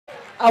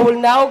I will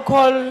now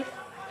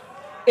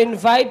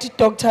invite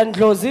Dr.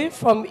 Ndlozi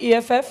from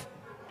EFF.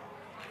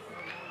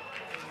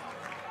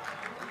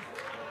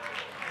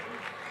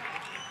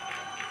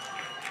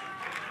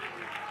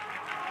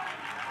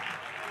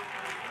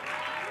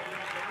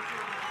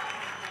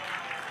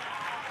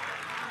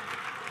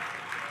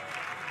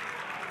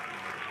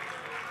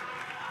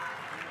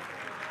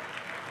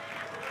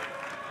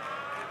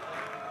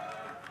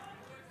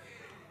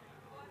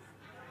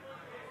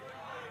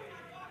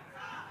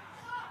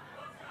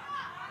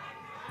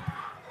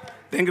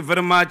 Thank you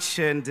very much,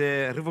 and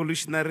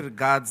revolutionary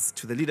regards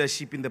to the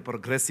leadership in the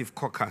Progressive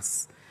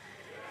Caucus.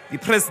 The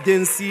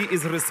presidency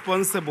is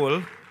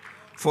responsible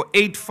for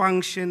 8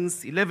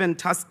 functions, 11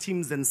 task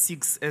teams, and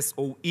 6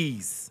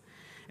 SOEs,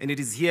 and it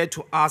is here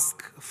to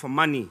ask for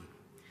money.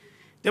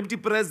 Deputy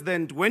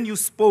President, when you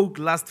spoke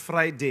last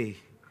Friday,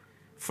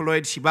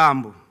 Floyd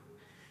Shibambo,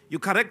 you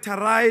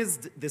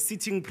characterized the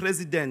sitting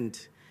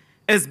president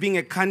as being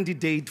a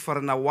candidate for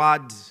an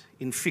award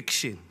in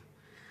fiction.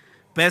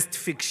 Best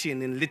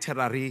fiction in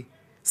literary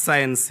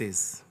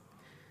sciences.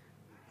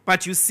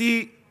 But you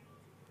see,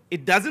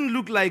 it doesn't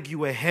look like you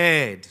were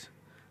heard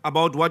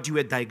about what you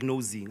were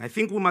diagnosing. I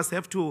think we must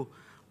have to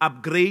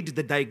upgrade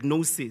the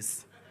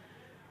diagnosis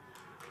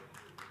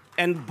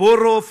and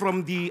borrow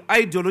from the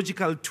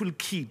ideological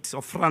toolkit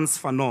of Frantz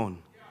Fanon.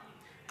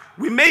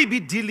 We may be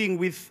dealing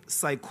with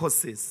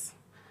psychosis,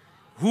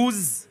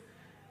 whose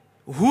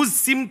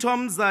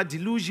symptoms are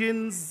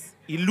delusions,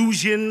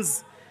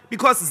 illusions,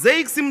 because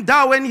Zakes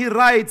Simda, when he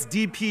writes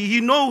DP, he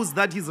knows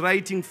that he's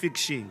writing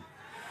fiction.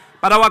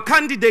 But our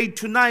candidate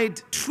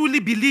tonight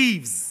truly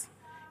believes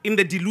in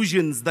the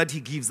delusions that he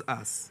gives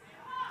us.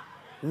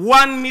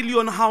 1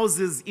 million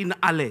houses in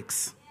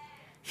Alex.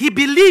 He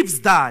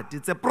believes that.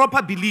 It's a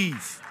proper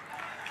belief.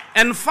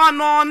 And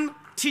Fanon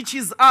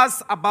teaches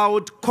us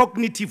about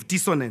cognitive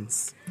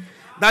dissonance.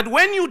 That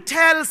when you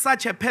tell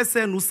such a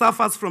person who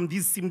suffers from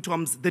these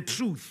symptoms the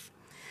truth,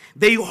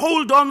 they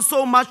hold on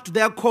so much to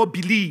their core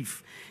belief,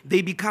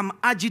 they become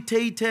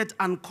agitated,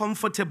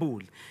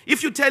 uncomfortable.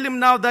 If you tell him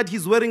now that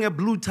he's wearing a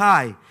blue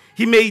tie,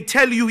 he may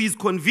tell you he's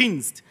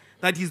convinced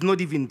that he's not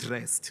even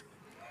dressed.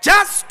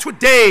 Just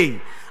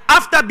today,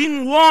 after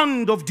being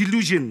warned of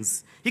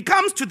delusions, he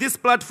comes to this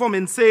platform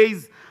and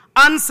says,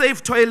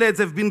 unsafe toilets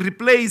have been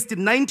replaced in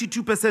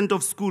 92%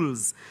 of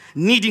schools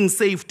needing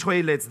safe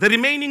toilets. The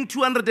remaining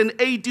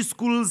 280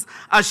 schools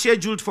are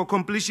scheduled for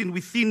completion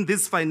within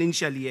this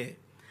financial year.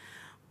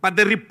 But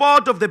the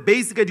report of the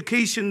Basic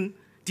Education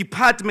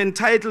Department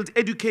titled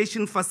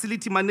Education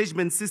Facility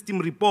Management System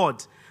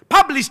Report,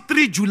 published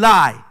 3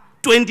 July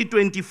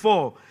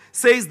 2024,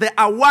 says there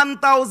are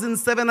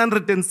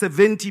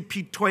 1,770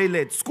 pit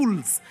toilets,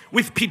 schools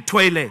with pit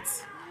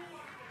toilets.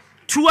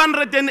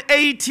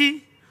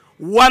 280,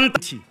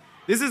 130.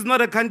 This is not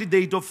a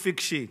candidate of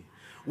fiction.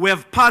 We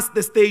have passed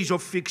the stage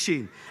of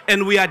fiction,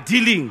 and we are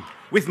dealing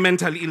with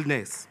mental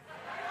illness.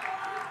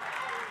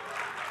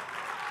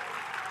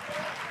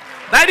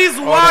 That is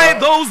why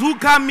those who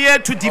come here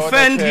to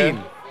defend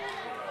him.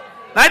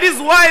 That is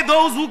why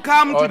those who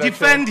come to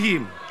defend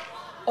him.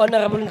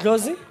 Honorable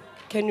Ndlozi,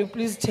 can you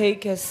please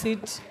take a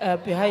seat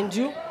behind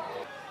you?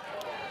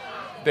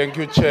 Thank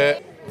you,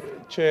 Chair.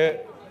 Chair,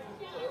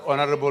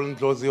 Honorable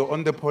Ndlozi,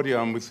 on the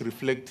podium is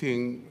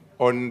reflecting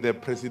on the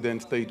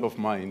President's state of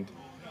mind.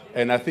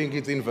 And I think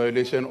it's in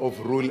violation of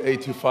Rule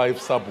 85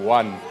 sub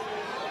 1.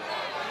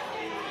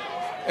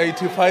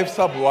 85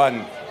 sub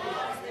 1.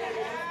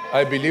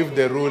 I believe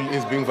the rule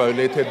is being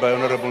violated by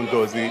Honorable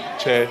Ndlozi.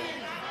 Chair,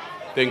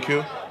 thank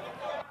you.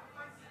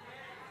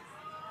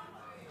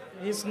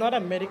 He's not a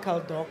medical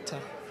doctor.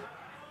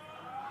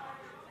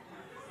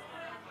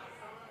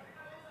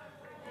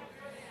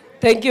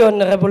 Thank you,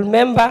 Honorable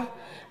Member.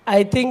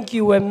 I think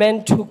you were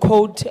meant to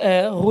quote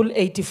Rule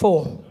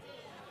 84.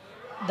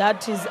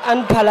 That is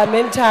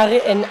unparliamentary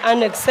and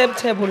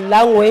unacceptable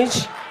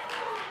language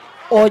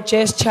or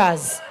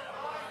gestures.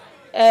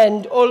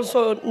 And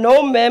also,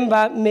 no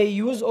member may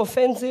use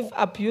offensive,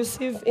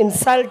 abusive,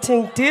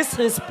 insulting,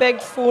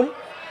 disrespectful,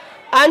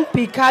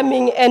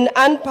 unbecoming, and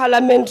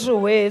unparliamentary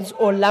words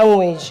or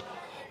language,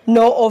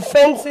 nor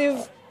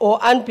offensive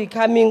or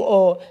unbecoming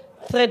or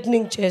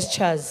threatening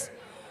gestures.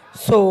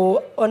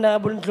 So,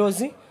 Honorable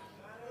Ndlozi,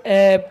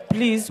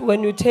 please,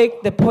 when you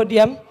take the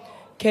podium,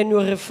 can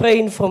you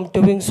refrain from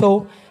doing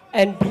so,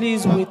 and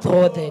please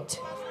withdraw that.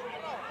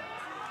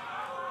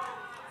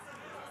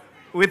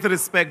 With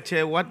respect,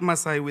 Chair, what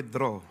must I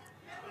withdraw?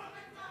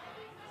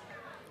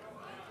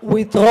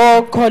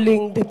 Withdraw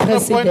calling the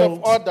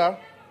President. Point of order.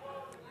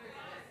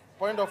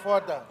 Point of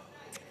order.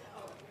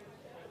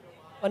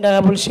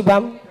 Honorable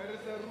Shibam. There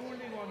is a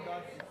ruling on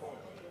that report.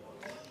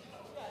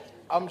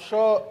 I'm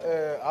sure,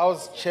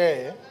 House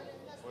Chair,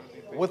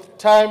 with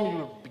time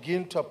you'll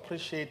begin to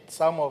appreciate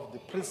some of the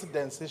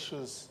precedence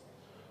issues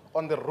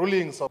on the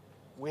rulings.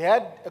 We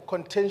had a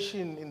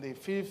contention in the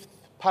 5th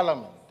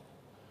Parliament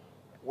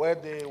where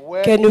they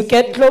were... Can you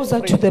get closer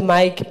to the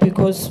mic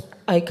because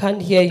I can't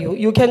hear you.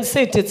 You can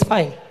sit, it's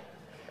fine.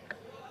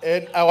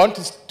 And I want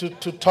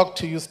to talk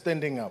to you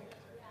standing up.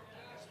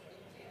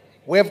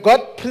 We have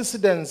got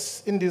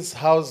precedents in this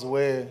house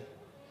where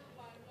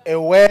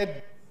a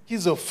word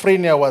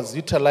schizophrenia was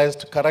utilized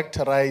to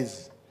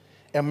characterize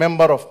a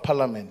member of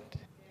parliament.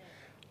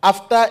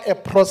 After a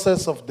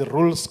process of the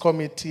Rules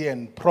Committee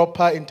and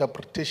proper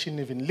interpretation,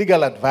 even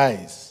legal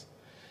advice,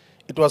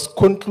 it was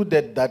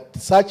concluded that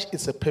such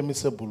is a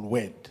permissible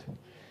word.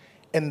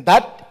 And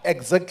that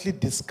exactly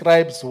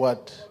describes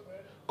what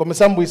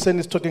Komisam Buisen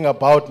is talking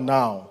about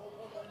now,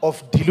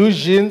 of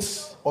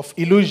delusions, of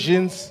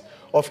illusions,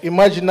 of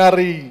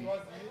imaginary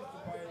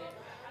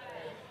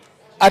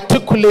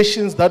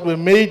articulations that were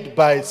made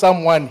by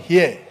someone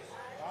here.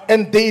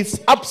 And there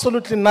is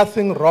absolutely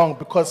nothing wrong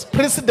because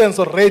precedence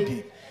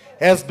already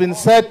has been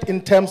set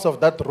in terms of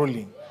that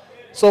ruling.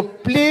 So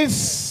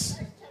please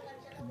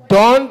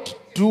don't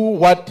do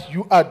what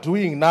you are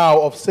doing now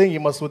of saying you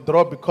must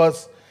withdraw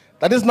because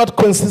that is not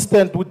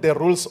consistent with the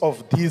rules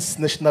of this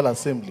National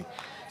Assembly.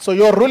 So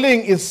your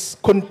ruling is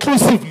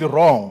conclusively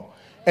wrong.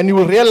 And you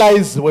will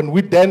realize when we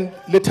then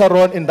later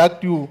on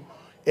induct you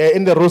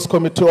in the Rules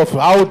Committee of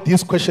how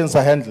these questions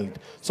are handled.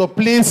 So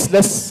please,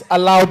 let's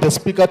allow the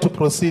Speaker to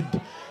proceed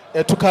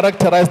to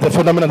characterize the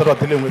phenomenon that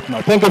we're dealing with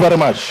now. Thank you very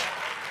much.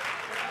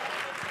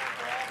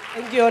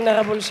 Thank you,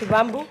 Honorable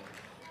Shibambu.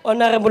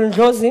 Honorable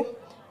Ndlozi,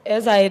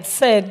 as I had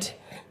said,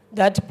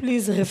 that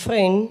please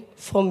refrain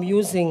from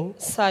using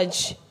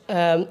such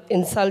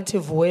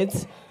insultive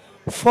words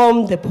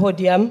from the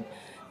podium.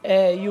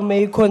 You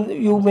may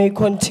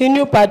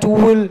continue, but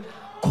we will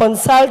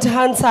consult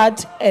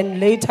Hansard and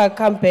later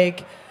come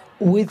back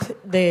with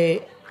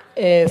the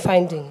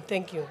finding.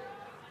 Thank you.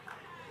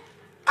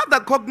 Other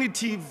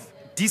cognitive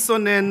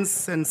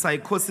dissonance and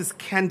psychosis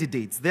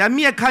candidates, they are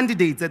mere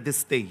candidates at this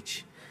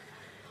stage.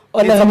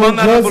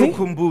 Honorable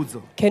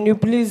Khumbudzo. Can you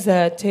please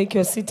take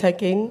your seat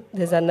again?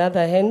 There's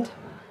another hand.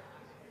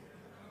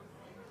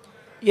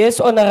 Yes,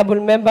 Honorable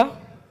Member.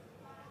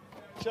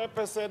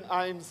 Chairperson,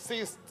 I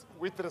insist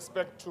with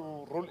respect to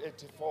Rule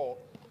 84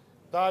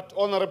 that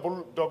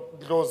Honorable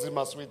Ndlozi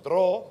must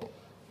withdraw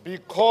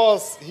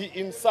because he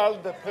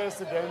insulted the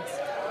President,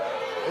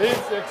 His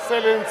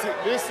Excellency.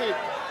 Listen,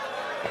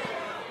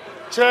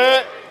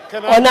 Chair,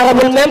 can I...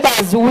 Honorable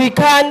members,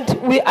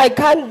 I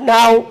can't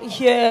now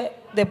hear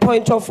the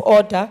point of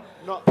order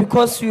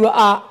because you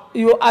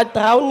are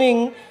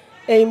drowning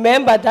a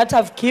member that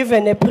have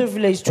given a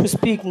privilege to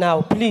speak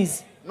now.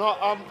 Please. No,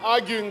 I'm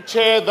arguing,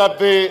 Chair, that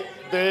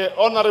the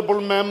Honorable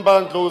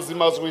Member Ndlozi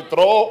must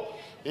withdraw.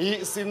 He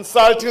is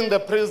insulting the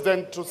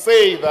President to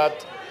say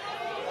that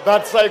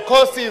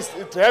psychosis,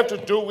 it has to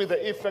do with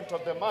the effect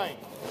of the mind.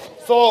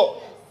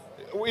 So,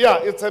 yeah,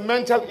 it's a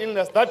mental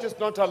illness. That is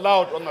not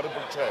allowed,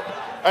 Honorable Chair,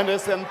 and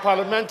it's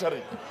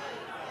unparliamentary.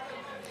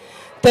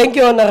 Thank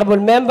you, Honorable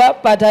Member,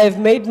 but I have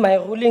made my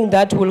ruling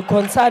that will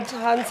consult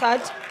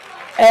Hansard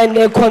and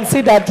a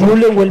considered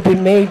ruling will be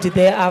made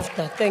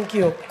thereafter. Thank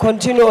you.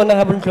 Continue,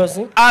 Honorable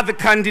Ndlozi. Other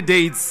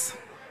candidates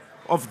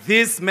of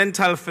this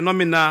mental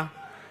phenomena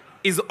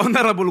is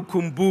Honorable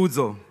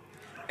Khumbudzo,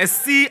 a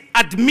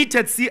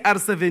admitted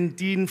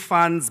CR17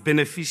 funds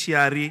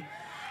beneficiary,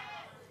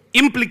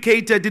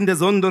 implicated in the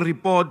Zondo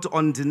report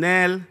on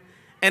Denel,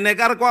 and a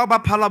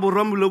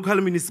Palaburam local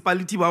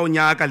municipality.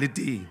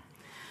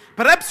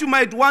 Perhaps you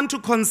might want to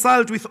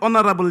consult with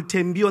Honorable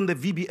Tembi on the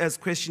VBS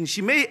question.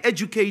 She may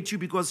educate you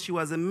because she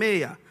was a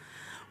mayor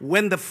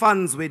when the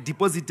funds were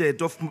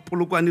deposited of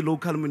Polokwane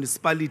local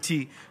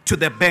municipality to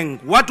the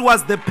bank. What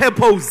was the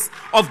purpose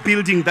of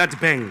building that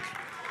bank?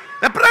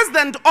 The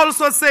President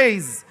also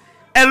says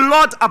a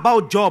lot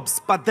about jobs,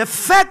 but the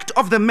fact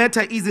of the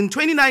matter is in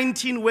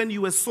 2019 when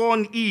you were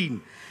sworn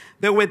in,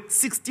 there were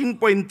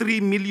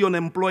 16.3 million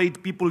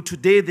employed people.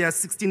 Today, there are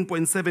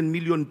 16.7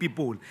 million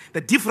people.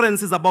 The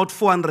difference is about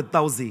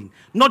 400,000,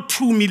 not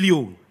 2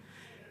 million.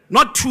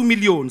 Not 2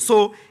 million.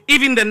 So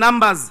even the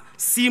numbers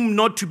seem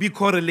not to be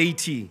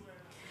correlating.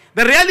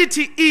 The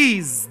reality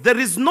is there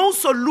is no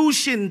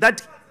solution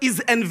that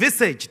is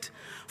envisaged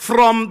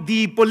from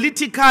the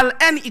political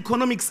and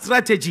economic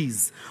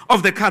strategies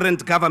of the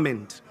current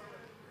government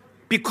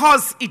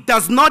because it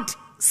does not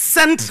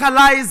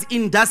centralize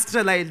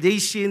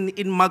industrialization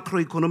in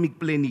macroeconomic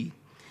planning,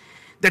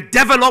 the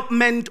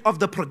development of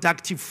the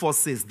productive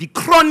forces, the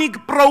chronic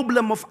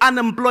problem of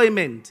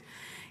unemployment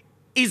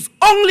is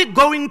only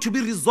going to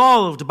be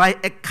resolved by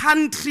a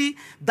country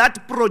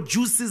that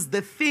produces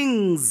the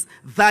things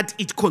that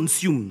it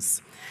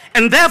consumes.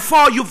 And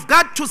therefore, you've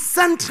got to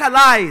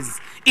centralize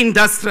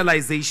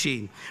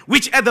industrialization,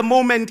 which at the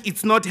moment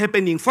it's not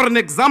happening. For an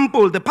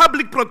example, the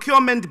public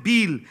procurement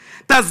bill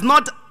does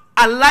not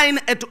align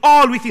at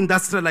all with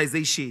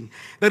industrialization.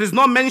 There is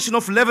no mention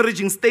of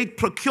leveraging state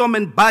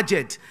procurement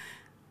budget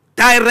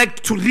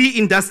direct to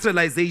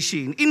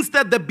re-industrialization.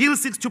 Instead, the bill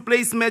seeks to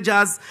place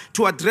measures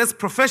to address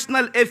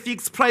professional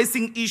ethics,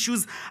 pricing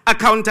issues,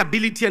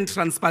 accountability, and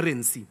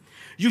transparency.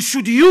 You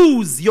should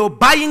use your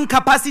buying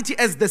capacity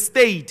as the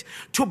state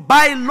to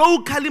buy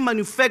locally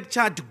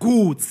manufactured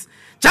goods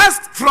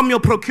just from your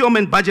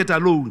procurement budget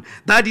alone.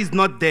 That is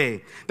not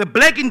there. The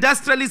Black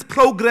Industrialist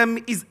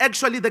Program is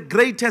actually the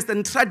greatest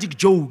and tragic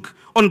joke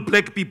on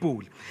black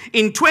people.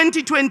 In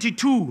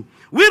 2022,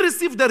 we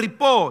received a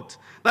report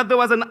that there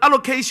was an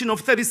allocation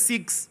of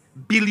 36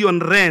 billion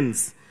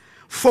rands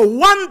for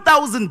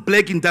 1,000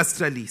 black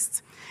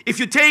industrialists. If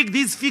you take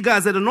these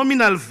figures at a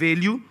nominal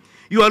value,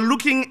 you are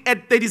looking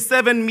at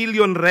 37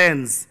 million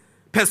rands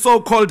per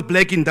so-called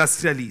black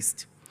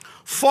industrialist.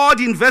 Ford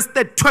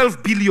invested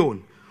 12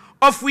 billion,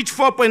 of which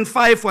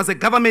 4.5 was a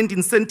government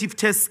incentive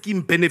test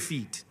scheme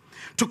benefit.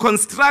 To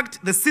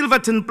construct the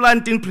Silverton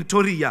plant in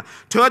Pretoria,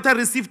 Toyota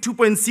received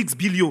 2.6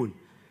 billion.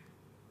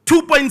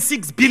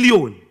 2.6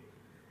 billion.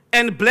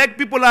 And black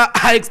people are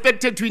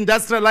expected to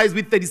industrialize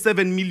with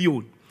 37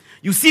 million.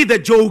 You see the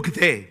joke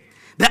there.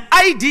 The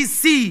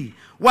IDC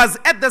was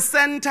at the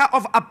center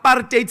of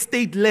apartheid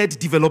state-led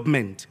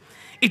development.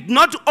 It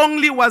not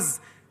only was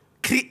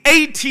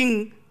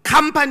creating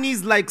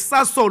companies like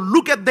Sasol.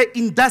 Look at the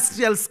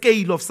industrial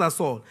scale of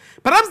Sasol.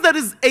 Perhaps there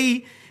is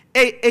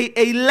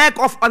a lack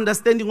of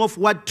understanding of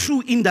what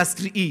true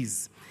industry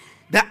is.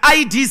 The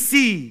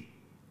IDC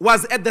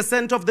was at the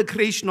center of the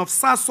creation of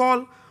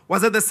Sasol,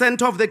 was at the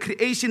center of the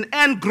creation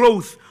and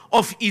growth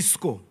of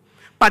ISCO.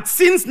 But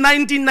since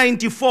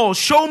 1994,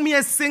 show me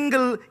a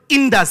single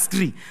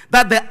industry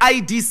that the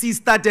IDC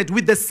started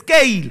with the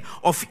scale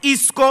of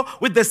ISCO,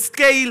 with the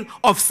scale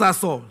of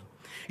Sasol.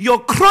 Your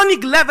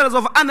chronic levels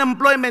of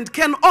unemployment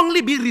can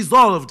only be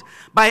resolved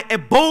by a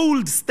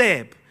bold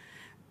step,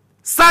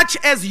 such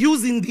as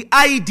using the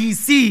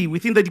IDC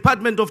within the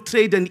Department of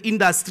Trade and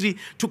Industry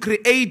to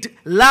create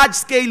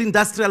large-scale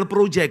industrial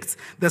projects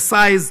the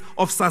size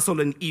of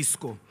Sasol and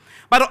ISCO.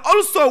 But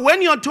also,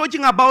 when you're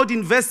talking about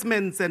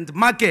investments and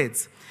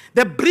markets,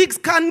 the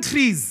BRICS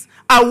countries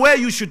are where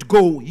you should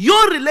go.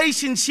 Your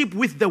relationship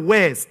with the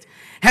West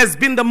has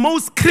been the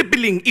most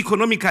crippling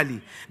economically.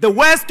 The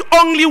West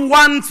only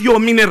wants your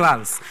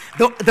minerals.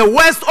 The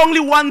West only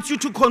wants you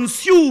to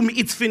consume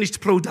its finished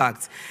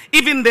products.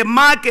 Even the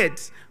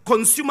market,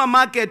 consumer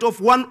market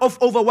of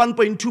over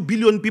 1.2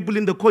 billion people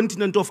in the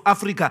continent of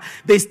Africa,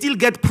 they still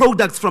get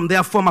products from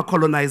their former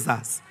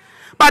colonizers.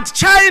 But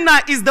China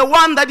is the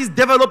one that is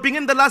developing.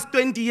 In the last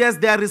 20 years,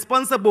 they are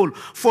responsible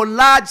for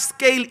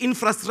large-scale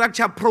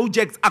infrastructure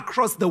projects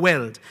across the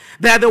world.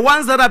 They are the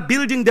ones that are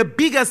building the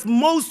biggest,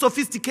 most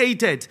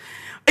sophisticated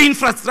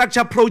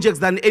infrastructure projects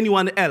than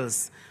anyone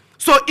else.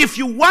 So if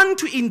you want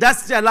to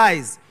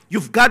industrialize,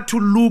 you've got to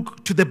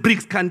look to the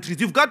BRICS countries.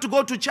 You've got to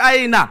go to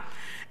China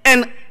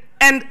and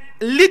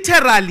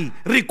literally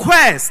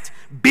request,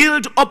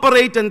 build,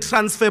 operate, and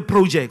transfer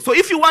projects. So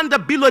if you want to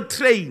build a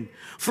train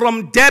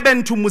from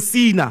Durban to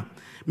Musina,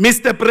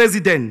 Mr.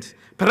 President,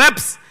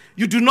 perhaps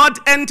you do not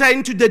enter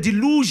into the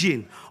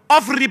delusion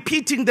of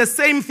repeating the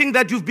same thing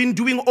that you've been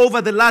doing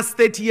over the last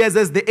 30 years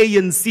as the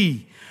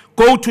ANC.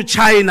 Go to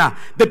China.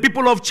 The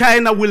people of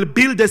China will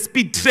build a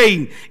speed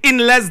train in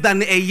less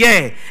than a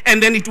year,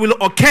 and then it will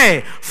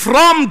occur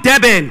from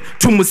Durban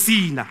to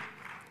Musina.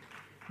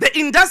 The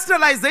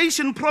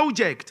industrialization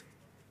project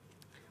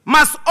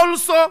must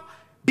also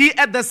be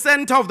at the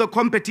center of the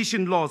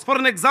competition laws. For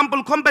an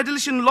example,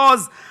 competition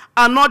laws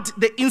are not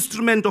the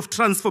instrument of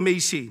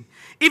transformation.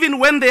 Even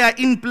when they are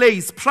in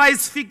place,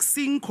 price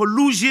fixing,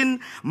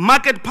 collusion,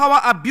 market power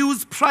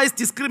abuse, price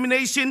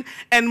discrimination,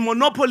 and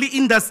monopoly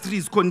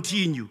industries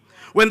continue.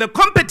 When the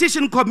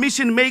Competition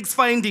Commission makes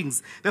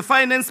findings, the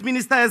Finance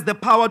Minister has the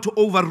power to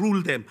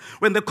overrule them.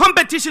 When the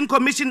Competition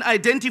Commission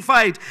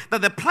identified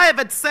that the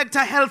private sector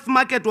health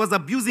market was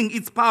abusing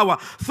its power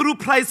through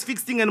price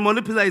fixing and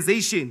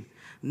monopolization,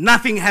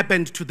 nothing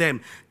happened to them.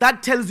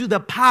 That tells you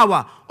the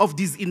power of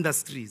these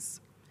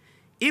industries.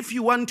 If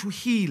you want to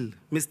heal,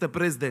 Mr.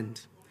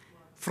 President,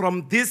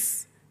 from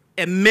this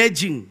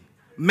emerging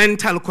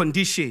mental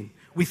condition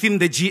within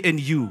the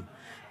GNU,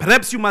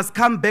 perhaps you must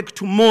come back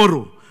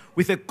tomorrow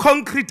with a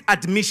concrete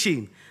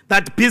admission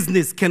that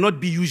business cannot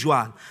be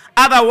usual.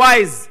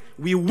 Otherwise,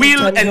 we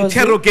will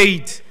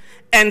interrogate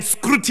and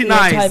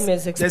scrutinize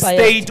the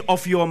state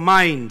of your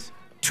mind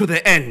to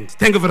the end.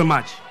 Thank you very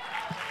much.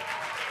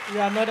 You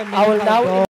are not a